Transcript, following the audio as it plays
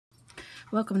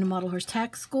Welcome to Model Horse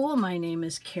Tack School. My name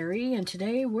is Carrie, and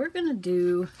today we're going to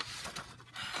do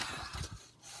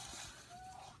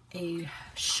a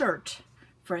shirt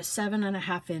for a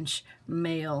 7.5-inch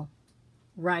male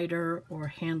rider or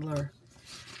handler.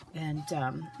 And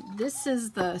this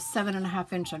is the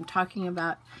 7.5-inch I'm talking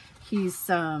about. He's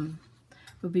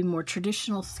would be more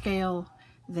traditional scale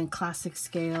than classic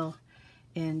scale.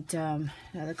 And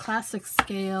the classic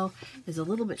scale is a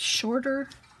little bit shorter.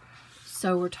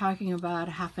 So we're talking about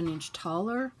a 1/2 inch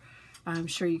taller. I'm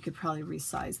sure you could probably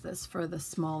resize this for the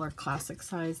smaller classic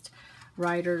sized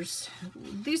riders.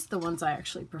 These are the ones I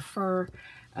actually prefer,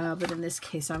 but in this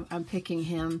case I'm picking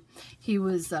him. He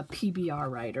was a PBR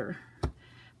rider,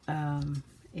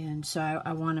 and so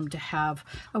I want him to have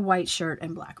a white shirt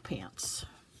and black pants.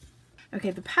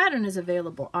 Okay, the pattern is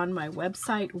available on my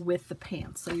website with the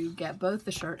pants, so you get both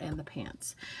the shirt and the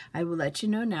pants. I will let you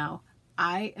know now,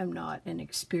 I am not an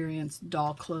experienced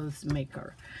doll clothes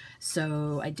maker,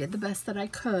 so I did the best that I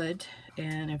could,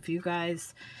 and if you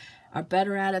guys are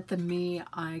better at it than me,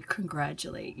 I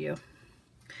congratulate you.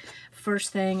 First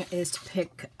thing is to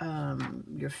pick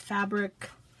your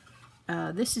fabric.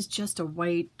 This is just a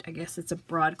white, I guess it's a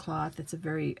broadcloth. It's a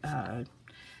very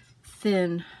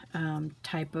thin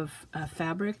type of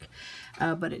fabric,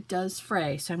 but it does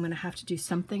fray, so I'm going to have to do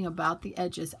something about the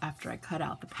edges after I cut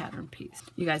out the pattern piece.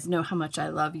 You guys know how much I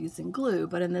love using glue,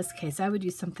 but in this case I would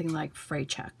use something like fray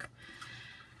check.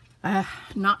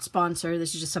 Not sponsored,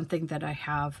 this is just something that I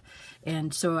have,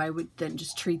 and so I would then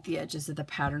just treat the edges of the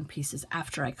pattern pieces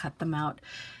after I cut them out,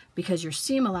 because your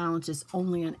seam allowance is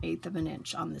only 1/8 of an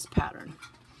inch on this pattern.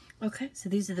 Okay, so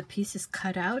these are the pieces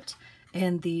cut out,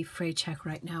 and the fray check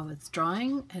right now is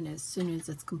drying, and as soon as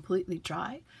it's completely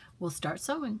dry, we'll start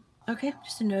sewing. Okay,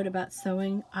 just a note about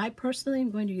sewing. I personally am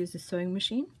going to use a sewing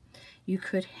machine. You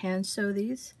could hand sew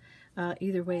these.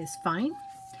 Either way is fine.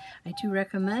 I do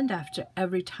recommend after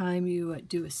every time you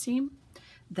do a seam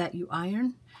that you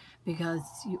iron, because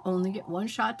you only get one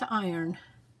shot to iron.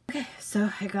 Okay,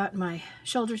 so I got my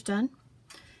shoulders done.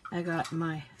 I got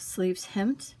my sleeves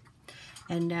hemmed,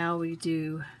 and now we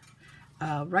do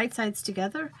right sides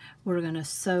together. We're going to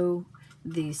sew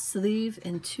the sleeve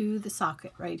into the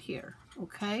socket right here.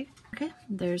 Okay,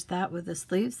 there's that with the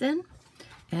sleeves in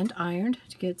and ironed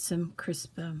to get some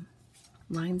crisp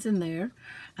lines in there.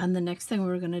 And the next thing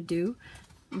we're going to do,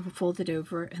 we'll fold it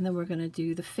over, and then we're going to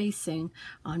do the facing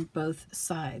on both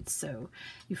sides. So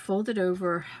you fold it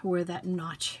over where that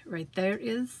notch right there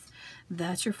is.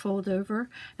 That's your fold over,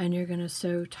 and you're going to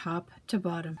sew top to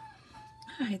bottom.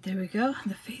 All right, there we go.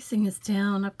 The facing is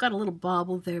down. I've got a little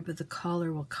bobble there, but the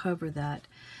collar will cover that.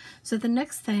 So the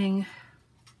next thing,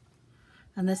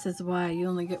 and this is why you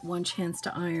only get one chance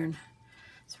to iron,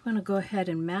 so we're going to go ahead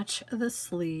and match the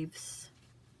sleeves.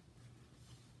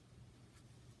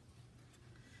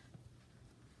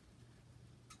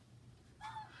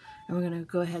 And we're going to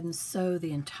go ahead and sew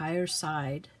the entire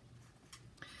side.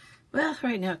 Well,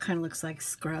 right now it kind of looks like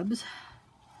scrubs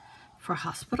for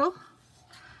hospital.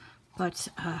 But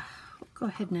we'll go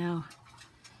ahead now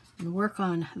and work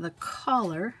on the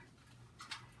collar,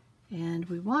 and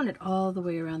we want it all the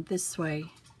way around this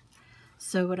way.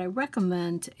 So what I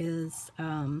recommend is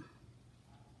do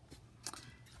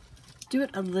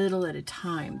it a little at a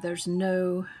time. There's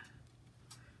no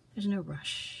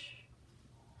rush.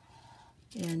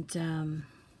 And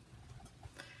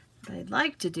what I'd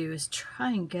like to do is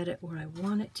try and get it where I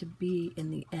want it to be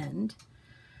in the end,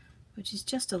 which is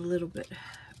just a little bit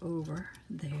over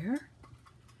there,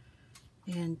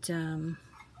 and then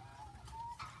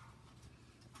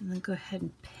go ahead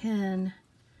and pin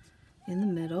in the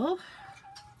middle.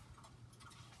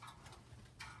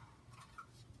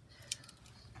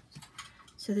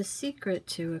 So the secret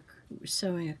to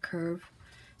sewing a curve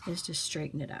is to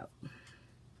straighten it out.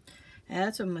 And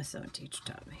that's what my sewing teacher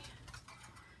taught me.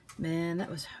 Man, that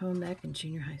was home ec in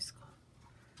junior high school.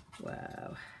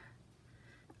 Wow,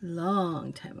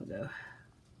 long time ago.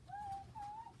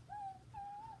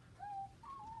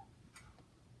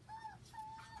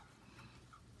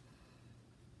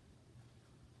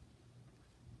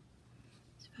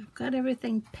 I've got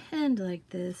everything pinned like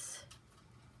this,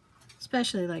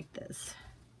 especially like this.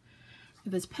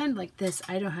 If it's pinned like this,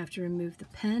 I don't have to remove the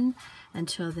pin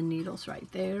until the needle's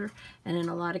right there, and in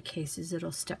a lot of cases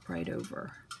it'll step right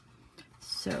over.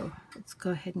 So let's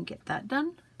go ahead and get that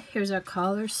done. Here's our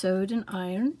collar sewed and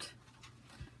ironed,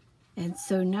 and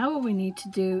so now what we need to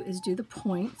do is do the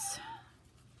points.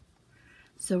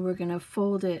 So we're going to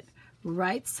fold it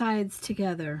right sides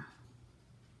together,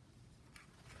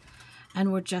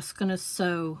 and we're just going to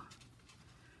sew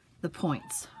the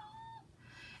points.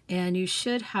 And you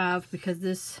should have, because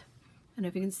this, I And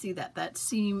if you can see that that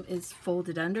seam is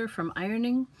folded under from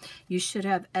ironing, you should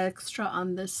have extra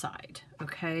on this side,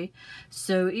 okay?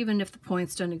 So even if the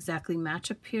points don't exactly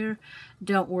match up here,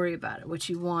 don't worry about it. What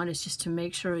you want is just to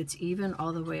make sure it's even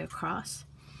all the way across.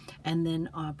 And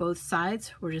then on both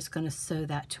sides, we're just going to sew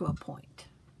that to a point.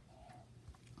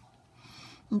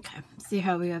 Okay, see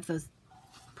how we have those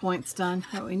points done?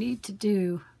 What we need to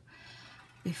do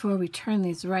before we turn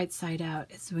these right side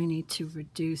out is we need to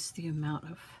reduce the amount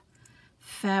of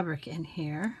fabric in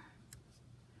here.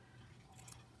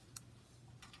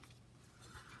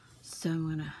 So I'm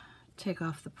going to take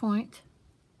off the point,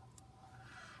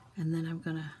 and then I'm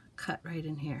going to cut right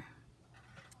in here.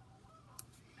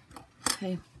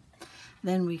 Okay,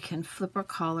 then we can flip our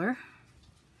collar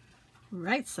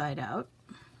right side out.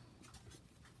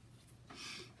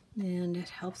 And it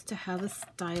helps to have a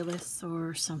stylus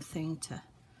or something to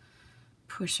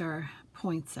push our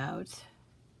points out. Let's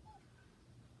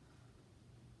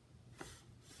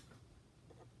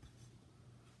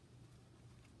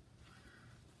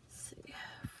see.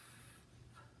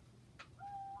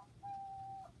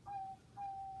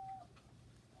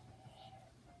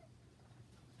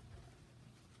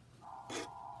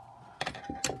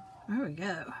 There we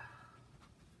go.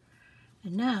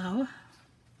 And now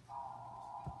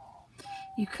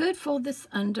you could fold this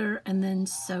under and then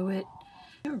sew it.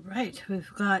 All right,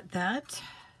 we've got that.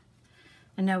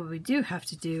 And now what we do have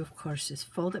to do, of course, is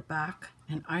fold it back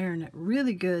and iron it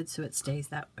really good so it stays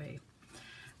that way.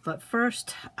 But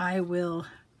first, I will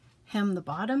hem the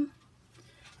bottom.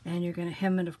 And you're going to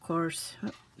hem it, of course,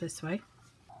 this way.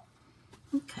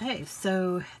 Okay,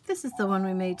 so this is the one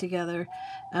we made together.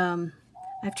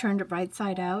 I've turned it right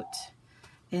side out.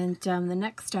 And the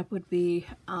next step would be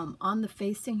on the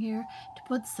facing here to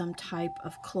put some type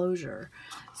of closure.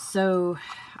 So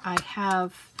I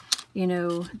have, you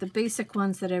know, the basic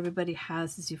ones that everybody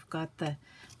has is you've got the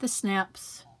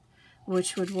snaps,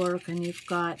 which would work, and you've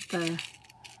got the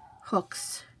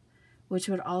hooks, which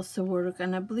would also work.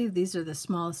 And I believe these are the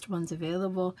smallest ones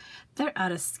available. They're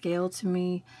out of scale to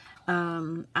me.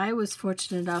 I was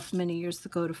fortunate enough many years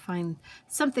ago to find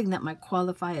something that might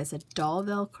qualify as a doll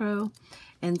Velcro.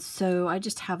 And so I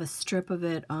just have a strip of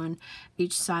it on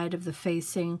each side of the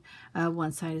facing.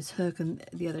 One side is hook and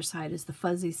the other side is the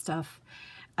fuzzy stuff.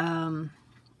 You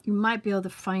might be able to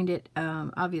find it,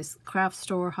 obvious craft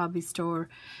store, hobby store.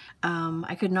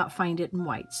 I could not find it in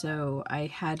white, so I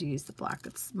had to use the black.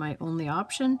 It's my only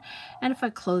option. And if I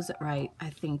close it right, I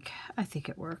think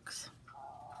it works.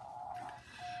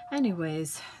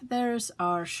 Anyways, there's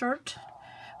our shirt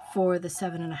for the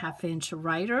 7.5-inch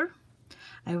rider.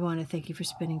 I want to thank you for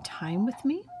spending time with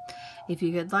me. If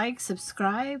you could like,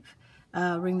 subscribe,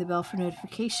 ring the bell for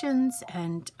notifications,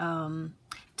 and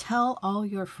tell all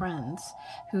your friends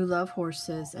who love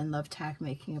horses and love tag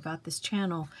making about this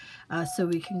channel so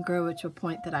we can grow it to a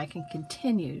point that I can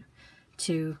continue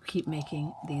to keep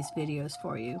making these videos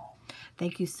for you.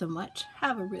 Thank you so much.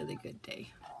 Have a really good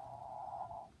day.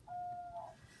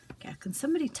 Yeah, can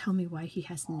somebody tell me why he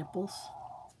has nipples?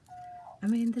 I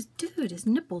mean, this dude, his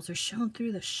nipples are shown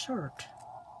through the shirt.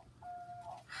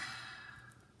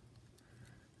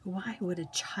 Why would a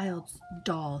child's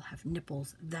doll have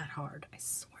nipples that hard? I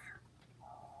swear.